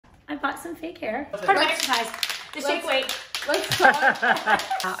I bought some fake hair. Part of exercise. The shake weight. Let's talk.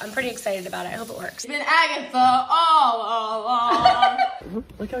 I'm pretty excited about it. I hope it works. Been Agatha all along.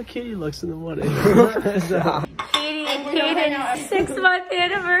 Look how Katie looks in the morning. Katie and Kaden's 6-month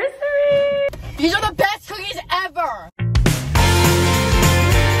anniversary. These are the best cookies ever.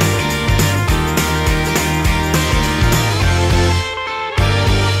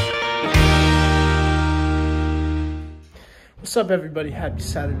 What's up, everybody? Happy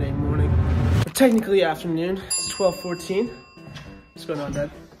Saturday morning. Or technically afternoon. It's 12:14. What's going on,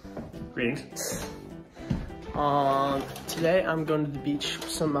 Dad? Greetings. Today I'm going to the beach with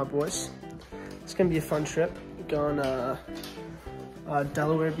some of my boys. It's gonna be a fun trip. We're going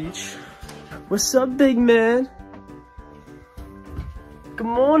Delaware Beach. What's up, big man? Good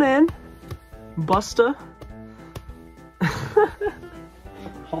morning, Buster.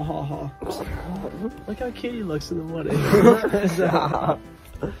 Ha ha ha. Look how Katie looks in the morning.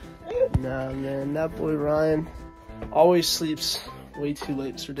 Nah, man, that boy Ryan always sleeps way too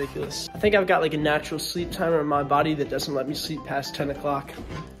late. It's ridiculous. I think I've got like a natural sleep timer in my body that doesn't let me sleep past 10 o'clock.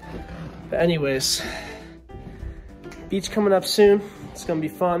 But anyways, beach coming up soon. It's gonna be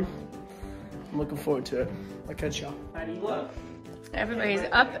fun. I'm looking forward to it. I'll catch y'all. Everybody's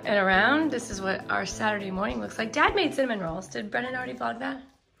up and around. This is what our Saturday morning looks like. Dad made cinnamon rolls. Did Brennan already vlog that?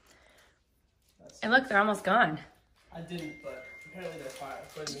 And look, they're almost gone. I didn't, but apparently they're fire.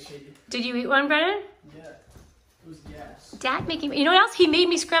 Did you eat one, Brennan? Yeah, it was gas. Dad making, you know what else? He made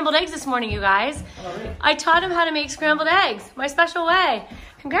me scrambled eggs this morning, you guys. Oh, really? I taught him how to make scrambled eggs, my special way.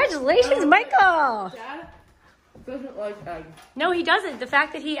 Congratulations, Michael. Dad doesn't like eggs. No, he doesn't. The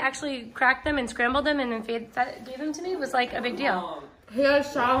fact that he actually cracked them and scrambled them and then gave them to me was like a big deal. He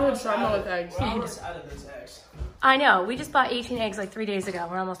has childhood trauma with eggs. We're almost out of those eggs. I know. We just bought 18 eggs like 3 days ago.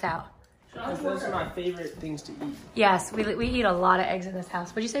 We're almost out. Those are my favorite things to eat. Yes, we eat a lot of eggs in this house.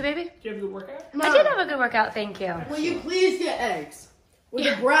 What'd you say, baby? Did you have a good workout? Mom, I did have a good workout, thank you. will you please get eggs with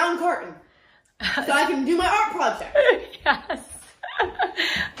a brown carton so I can do my art project? Yes.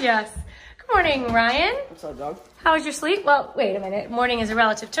 Yes. Good morning, Ryan. What's up, dog? How was your sleep? Well, wait a minute. Morning is a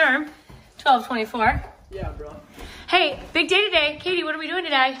relative term. 12:24. Yeah, bro. Hey, big day today. Katie, what are we doing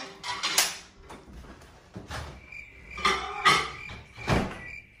today?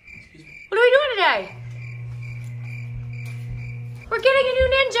 What are we doing today? We're getting a new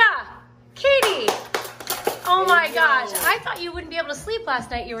ninja. Katie. Oh my gosh. I thought you wouldn't be able to sleep last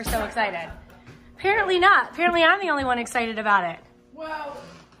night. You were so excited. Apparently not. Apparently I'm the only one excited about it. Well,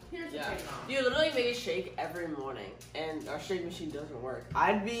 here's the thing. You literally make a shake every morning, and our shake machine doesn't work.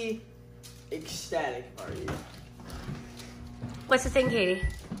 I'd be ecstatic if I were you. What's the thing, Katie?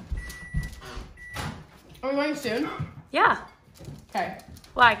 Are we going soon? Yeah. Okay.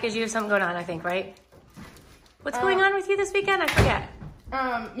 Why? Because you have something going on, I think, right? What's going on with you this weekend? I forget.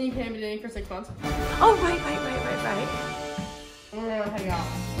 Me and Katie have been dating for 6 months. Oh, right. And we're gonna hang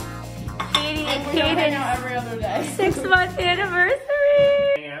out. Katie and We're gonna hang Kaden's out every other day. 6-month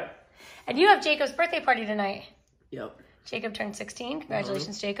anniversary. Hang out. And you have Jacob's birthday party tonight. Yep. Jacob turned 16.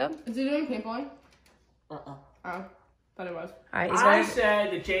 Congratulations, Jacob. Is he doing paintballing? Uh-uh. Oh, thought it was. All right, he's I going.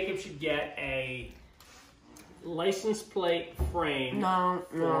 said that Jacob should get a license plate frame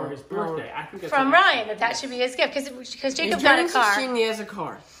for his birthday. I think that's From what I Ryan, that should be his gift because Jacob He's got a turning car. 16, he has a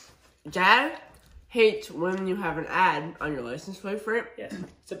car. Dad hates when you have an ad on your license plate frame. Yes,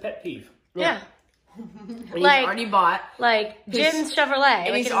 it's a pet peeve. Yeah. And he's Like- already bought. Like Jim's Chevrolet.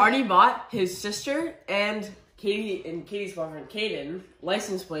 And Like he's already bought his sister and Katie and Katie's boyfriend, Kaden,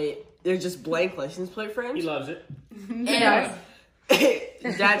 license plate. They're just blank license plate He frames. loves it. Yeah.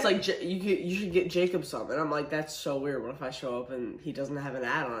 Dad's like, you should get Jacob some. And I'm like, that's so weird. What if I show up and he doesn't have an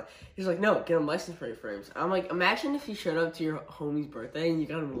ad on it? He's like, no, get him license plate frames. I'm like, imagine if you showed up to your homie's birthday and you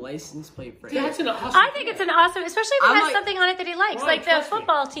got him license plate frames. That's an awesome. I think it's an awesome, especially if it I'm has like- something on it that he likes, Right, like the trust me.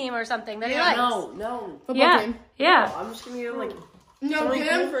 football team or something that he likes. No. Football Yeah. team. Yeah. I'm just gonna get him like No, something get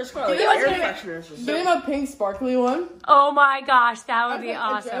cool him. for his car, Get like him air a- fresheners or Get something. him a pink sparkly one. Oh my gosh, that would As, be like, a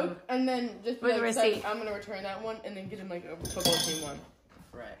awesome. joke, and then just With like, a receipt. I'm gonna return that one, and then get him like a football team one.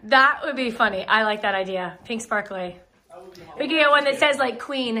 Right. That would be funny. I like that idea. Pink sparkly. We could get one that says like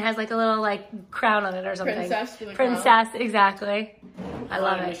Queen, has like a little like crown on it or something. Princess with a Princess, exactly. I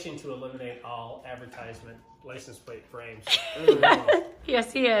love My it. mission to eliminate all advertisement license plate frames.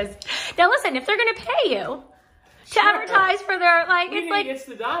 Yes, he is. Now listen, if they're gonna pay you to advertise for their like, it's like It's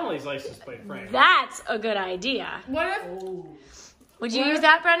the Donnellys license plate frame. that's a good idea. What if? Would you use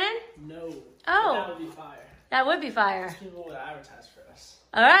that, Brennan? No. Oh. That would be fire. That would be fire. People would advertise for us.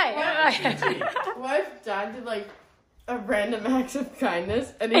 All right. All right. What if Dad did like a random act of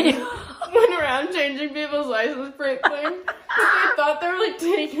kindness, and he went around changing people's license plate thing. They thought they were like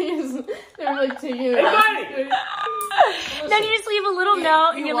taking his. They were like taking his. Hey, buddy! Then you just leave a little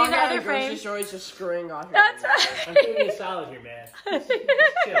note and you leave the out other of the grocery frame. store, he's just screwing off. That's I'm right. doing you solid here, man. Just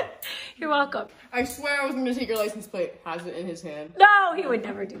chill. You're welcome. I swear I was gonna take your license plate. Has it in his hand. No, he would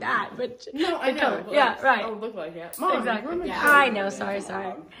never do that. But No, I know. But yeah, like, right. I would look like it. Mom, Exactly. remember Yeah, that? I know. Sorry.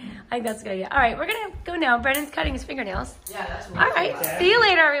 I think that's a good idea. All right, we're gonna go now. Brennan's cutting his fingernails. Yeah, that's All right. See you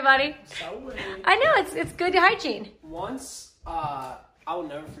later, everybody. So I know it's good hygiene. once, I will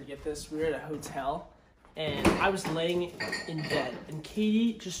never forget this. We were at a hotel, and I was laying in bed, and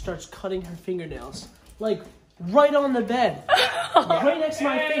Katie just starts cutting her fingernails, like right on the bed, right next to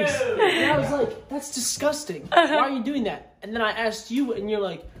my face. And I was like, "That's disgusting. Why are you doing that?" And then I asked you, and you're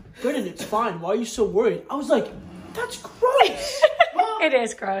like, "Brennan, it's fine. Why are you so worried?" I was like, "That's gross." Well, It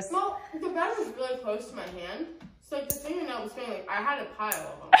is gross. well, the bed was really close to my hand, so like the fingernail was feeling like I had a pile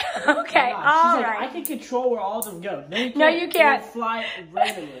of them. Okay. She's All like, right. I can control where all of them go. No, you can't. They fly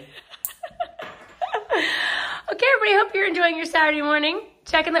randomly. Okay, everybody, hope you're enjoying your Saturday morning.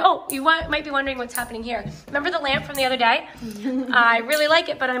 Checking the, might be wondering what's happening here. Remember the lamp from the other day? I really like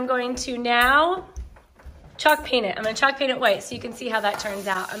it, but I'm going to now chalk paint it. I'm going to chalk paint it white so you can see how that turns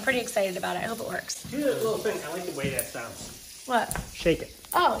out. I'm pretty excited about it. I hope it works. Do that little thing. I like the way that sounds. What? Shake it.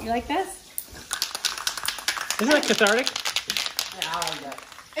 Oh, you like this? Isn't that cathartic? Yeah, I like that.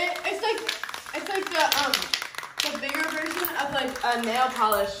 It's like the bigger version of like a nail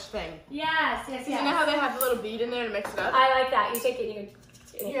polish thing. Yes. You know how they have the little bead in there to mix it up? I like that. You take it and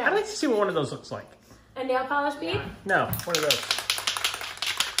you I'd like to see what one of those looks like. a nail polish bead. No, one of those.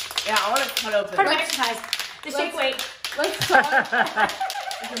 Yeah, I want to cut open. Part of exercise. The shake weight.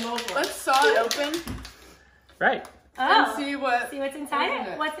 Let's saw it open Right. and Oh. see what. See what's inside Isn't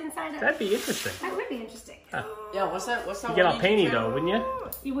it? it? What's inside it? That'd be interesting. That would be interesting. Yeah, what's that? You get all painty though, wouldn't you?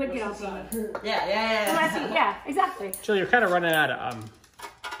 You would get all painted. Yeah. Unless you, yeah, exactly. Jill, you're kind of running out of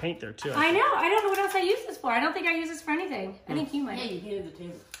paint there too. I know. I don't know what else I use this for. I don't think I use this for anything. I think you might. Yeah, you painted the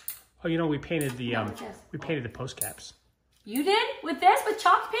table. Oh, you know we painted the what's this? we painted the post caps. You did? With this? With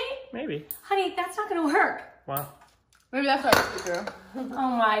chalk paint? Maybe. Honey, that's not going to work. Wow. Maybe that's what I was through. Oh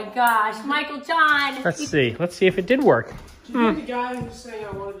my gosh. Michael John. Let's see. Let's see if it did work. Do you think the guy who's saying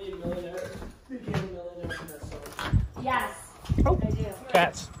I want to be a millionaire became a millionaire from that song? Yes. Oh. I do.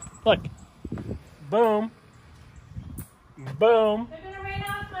 Cats. Look. Boom. Boom. They're going to rain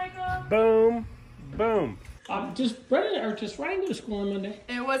off, Michael. Boom. Boom. Just Brennan or just Ryan go to school on Monday?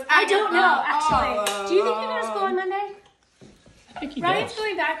 It was. I don't know, actually. Do you think you go to school on Monday? I think he Ryan's does.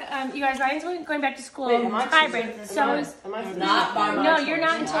 going back. You guys, Ryan's going back to school. Wait, am I hybrid. So is. Not by No, you're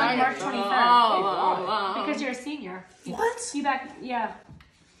not until March 23rd. Oh. Because you're a senior. What? You back, yeah.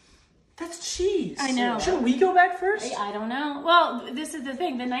 That's cheese. I know. Shouldn't we go back first? I don't know. Well, this is the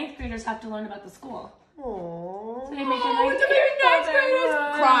thing. The 9th graders have to learn about the school. Aww. So they make their Oh, ninth the graders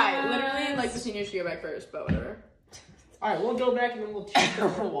graders cry. Literally, like the seniors should go back first, but whatever. All right, we'll go back and then we'll check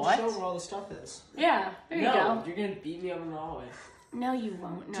out What? show where all the stuff is. Yeah, there you go. You're gonna beat me up in the hallway. No, you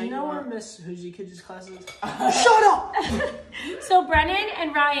won't. No, Do you know where won't. Miss Hujikid's class is? Shut up! So Brennan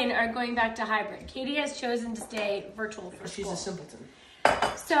and Ryan are going back to hybrid. Katie has chosen to stay virtual for She's school. a simpleton.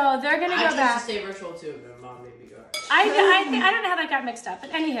 So they're gonna I go chose back. to stay virtual too, but mom made me go. I don't know how that got mixed up,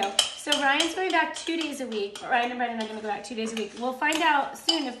 but anyhow, so Ryan's going back 2 days a week. Ryan and Brennan are going to go back 2 days a week. We'll find out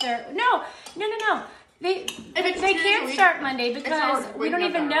soon if they're no. They it's 2 they days a can't week, start Monday because hard we don't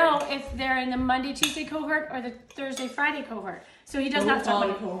waking even up know if they're in the Monday Tuesday cohort or the Thursday Friday cohort. So he does not start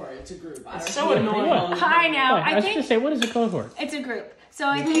Monday. cohort. It's a group. It's so annoying. What? I know. I I was think gonna say, what is a cohort? it's a group. So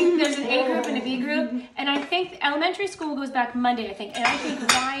I think there's an A group and a B group, and I think elementary school goes back Monday. I think, and I think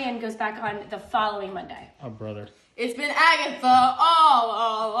Ryan goes back on the following Monday. Oh, brother. It's been Agatha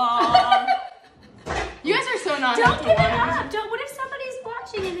all along. You guys are so not. Don't helpful. give it up. Don't. What if somebody's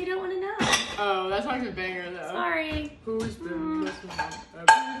watching and they don't want to know? Oh, that song's a banger though. Sorry. Who's been messing up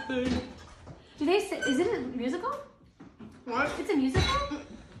everything? Do they say? Is it a musical? What? It's a musical.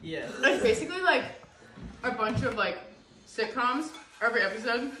 Yeah. It's basically like a bunch of like sitcoms. Every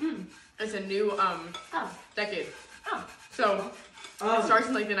episode is a new Oh. decade. Oh. So it starts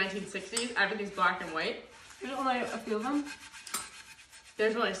in like the 1960s. Everything's black and white. There's only a few of them.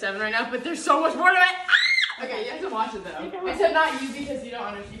 There's only 7 right now, but there's so much more to it. Okay, you have to watch it though. Except not you because you don't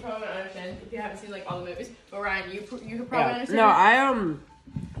understand. You probably don't understand if you haven't seen like all the movies. But Ryan, you could probably understand. No,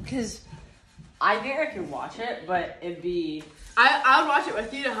 because I think I could watch it, but it'd be I'll watch it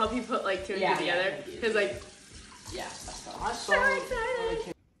with you to help you put like 2 and 2 Yeah, together. yeah. Because like yeah. I saw So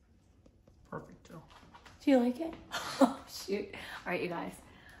excited. Perfect, Jill. Do you like it? Oh shoot! All right, you guys.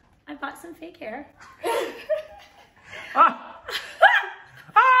 I bought some fake hair. Ah!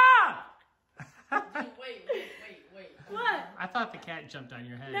 Ah! Wait. What? I thought the cat jumped on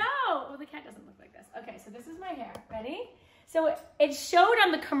your head. No. Well, the cat doesn't look like this. Okay, so this is my hair. Ready? So it showed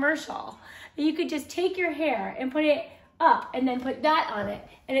on the commercial that you could just take your hair and put it up and then put that on it,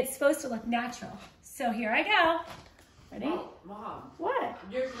 and it's supposed to look natural. So here I go. Ready? Oh, Mom. What?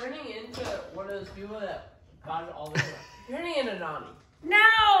 You're turning into one of those people that got it all the time. You're turning into Nani. No,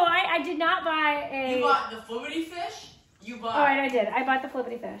 I did not buy a... You bought the flippity fish? You bought... All right, I did. I bought the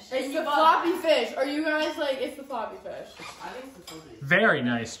flippity fish. It's the floppy fish. Are you guys like, it's the floppy fish? I think it's the flippity fish. Very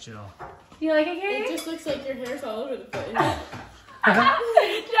nice, Jill. You like it, It Katie? just looks like your hair's all over the place. Did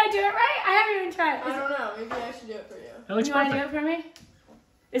I do it right? I haven't even tried. I don't know. Maybe I should do it for you. It looks You want to do perfect. it for me?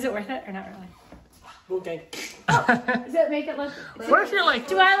 Is it worth it or not really? Okay. Does it make it look... What if you're like?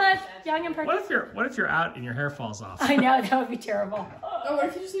 Do I look young and pretty? What if you're out and your hair falls off? I know, that would be terrible. Oh, what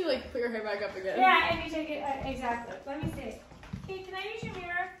if you just need to like put your hair back up again? Yeah, and you take it, exactly. Let me see. Hey, can I use your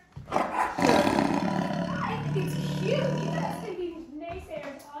mirror? I think it's cute. You guys can be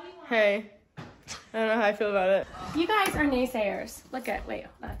naysayers all you want. Hey. I don't know how I feel about it. You guys are naysayers. Look at, wait,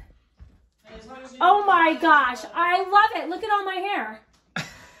 hold on. Oh my gosh, I love it. Look at all my hair.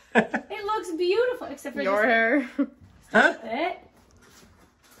 It looks beautiful, except for Your this hair. Huh? bit.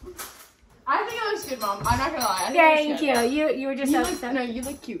 I think it looks good, Mom. I'm not gonna lie. I think Thank it looks good. you. You were just You so look, no, you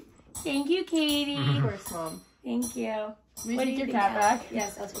look cute. Thank you, Katie. Of course, Mom. Thank you. Will you What do take you your think, cat Alice? back?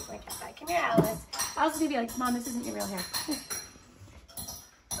 Yes, I'll take my cat back. Come here, Alice. Alice is gonna be like, Mom, this isn't your real hair.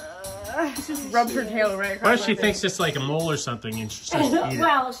 She just rubs her tail right across What if my she face. thinks it's like a mole or something and she starts to eat it?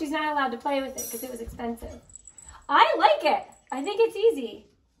 Well, she's not allowed to play with it because it was expensive. I like it. I think it's easy.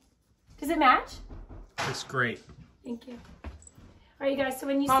 Does it match? It's great. Thank you. All right, you guys. So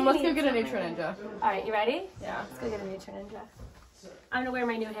when you Mom, see let's me, go get a it's Nature not my- Ninja. All right, you ready? Yeah. Let's go get a Nature Ninja. I'm gonna wear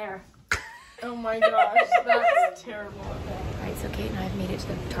my new hair. Oh my gosh, that's terrible. All right, so Kate and I have made it to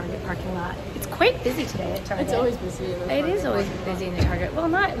the Target parking lot. It's quite busy today at Target. It's always busy. It is always busy in the Target. Well,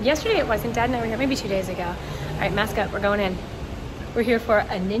 not yesterday. It wasn't. Dad and I were here maybe 2 days ago. All right, mask up. We're going in. We're here for a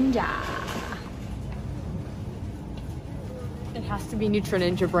ninja. It has to be Nature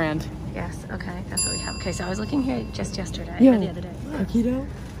Ninja brand. Yes. Okay, that's what we have. Okay, so I was looking here just yesterday Yeah. or the other day. Cookie dough?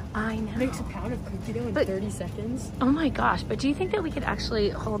 I know. Makes a pound of cookie dough in But- 30 seconds. Oh my gosh! But do you think that we could actually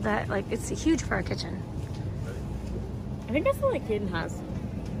hold that? Like, it's huge for our kitchen. I think that's the one that Kaden has.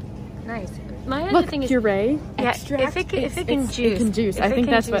 Nice. My other Look, thing is, puree, yeah, extract. if it can juice, It can juice. if I it think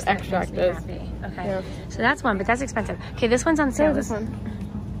can that's juice, what that makes extract me is. happy. Okay, Yeah. so that's one, but that's expensive. Okay, this one's on sale. Yeah, this one.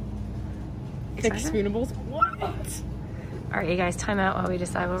 Six Expensive? spoonables. What? All right, you guys, time out while we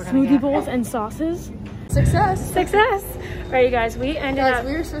decide what we're gonna Smoothie get. bowls and sauces. Success. Success! All right, you guys, we ended Guys, up.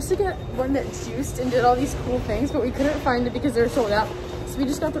 we were supposed to get one that juiced and did all these cool things, but we couldn't find it because they were sold out. So we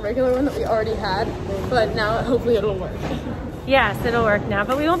just got the regular one that we already had, but now hopefully it'll work. Yes, it'll work now,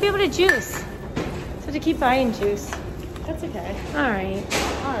 but we won't be able to juice. So to keep buying juice. That's okay. All right.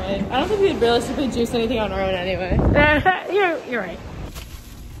 All right. I don't think we'd realistically juice anything on our own anyway. You're right.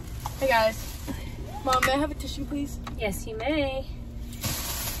 Hey guys. Mom, may I have a tissue, please? Yes, you may.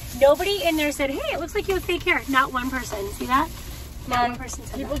 Nobody in there said, "Hey, it looks like you have fake hair." Not one person. See that? Not one person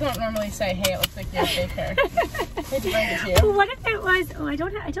said People that. don't normally say, "Hey, it looks like you have fake hair." I hate to bring it to you. What if it was? Oh, I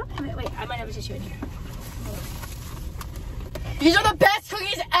don't have it. Wait, I might have a tissue in here. These are the best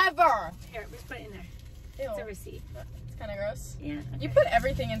cookies ever. Here, just put it in there. Ew. It's a receipt. It's kind of gross. Yeah. You put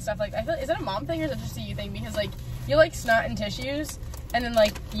everything in stuff like I feel. Is it a mom thing or is it just a you thing? Because like you like snot in tissues and then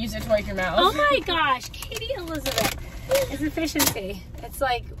like use it to wipe your mouth. Oh my gosh, Katie Elizabeth. It's efficiency. It's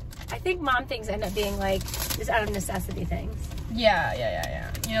like, I think mom things end up being like just out of necessity things. Yeah.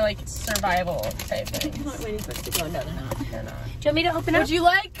 You know, like survival type I'm things. not waiting for it to go. No, they're not. They're not. Do you want me to open up? Would you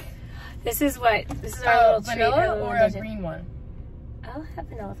like This is our little treat. vanilla our little or a digit. green one? I'll have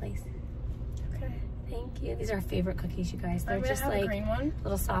vanilla, please. Okay. Thank you. These are our favorite cookies, you guys. They're I'm gonna just have a like green one.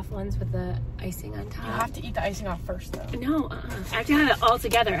 little soft ones with the icing on top. You have to eat the icing off first though. No, I have to have it all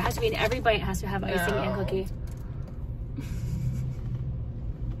together. It has to be in every bite. It has to have icing and No. cookie.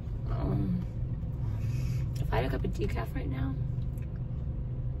 If I took up a decaf right now,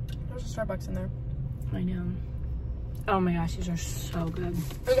 There's a Starbucks in there. I know. Oh my gosh, these are so good.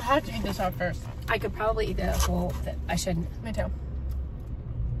 We have to eat this off first. I could probably eat the whole. I shouldn't. Me too.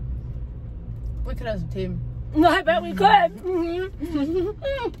 We could as a team. No, I bet we could.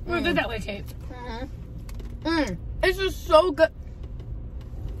 We did that with Kate. This is so good.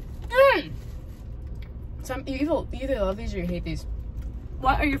 You either love these or you hate these.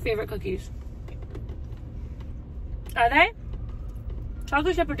 What are your favorite cookies? Are they?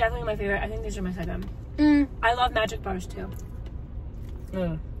 Chocolate chip are definitely my favorite. I think these are my second. I love magic bars too.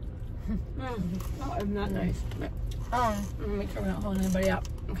 Oh, I'm not nice. I'm gonna make sure we're not holding anybody up.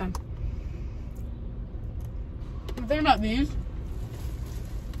 Okay. The thing about these,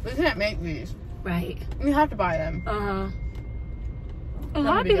 we can't make these. Right. You have to buy them. A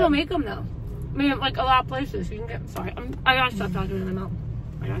lot of people make them though. I mean, like a lot of places. You can get. Sorry, I gotta stop talking in my mouth.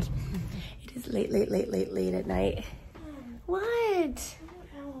 My gosh. It is late at night. What?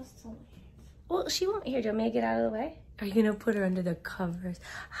 Well, she won't hear. Do you want me to get out of the way? Are you gonna put her under the covers?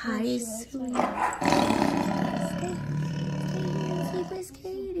 Hi, sweet. Sleepless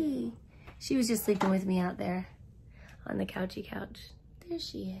Katie. She was just sleeping with me out there on the couchy couch. There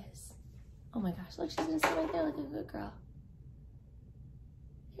she is. Oh my gosh, look, she's gonna sit right there like a good girl.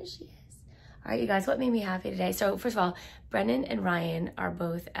 Here she is. All right, you guys, what made me happy today? So first of all, Brennan and Ryan are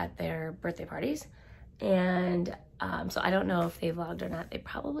both at their birthday parties. And so I don't know if they vlogged or not. They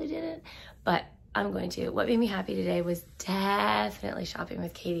probably didn't, but I'm going to. What made me happy today was definitely shopping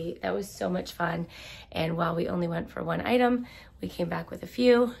with Katie. That was so much fun. And while we only went for one item, we came back with a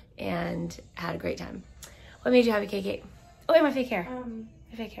few and had a great time. What made you happy, Kate? Oh, wait, my fake hair.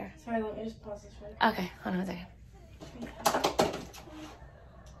 My fake hair. Sorry, let me just pause this for Okay, hold on a second.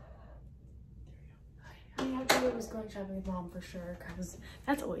 I was going shopping with Mom for sure, because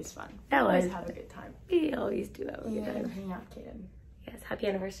that's always fun. That was. Always have a good time. We always do that with Yeah, good time. hang out, kid. Yes, happy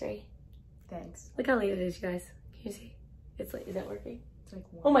anniversary. Thanks. Look how late it is, you guys. Can you see? It's late. Is that working? It's like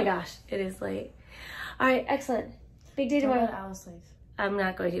 1. Oh my gosh, it is late. All right, excellent. Big day tomorrow. Alice leave. I'm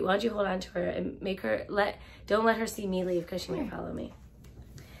not going to. Why don't you hold on to her and make her don't let her see me leave because she might follow me.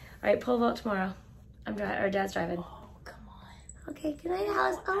 All right, pole vault tomorrow. Dad's driving. Oh, come on. Okay, good night,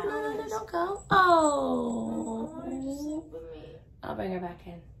 Alice. Oh, no, don't go. Oh. I'll bring her back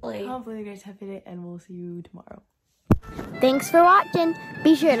in. Hopefully you guys have a day, and we'll see you tomorrow. Thanks for watching.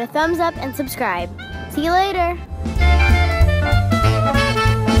 Be sure to thumbs up and subscribe. See you later.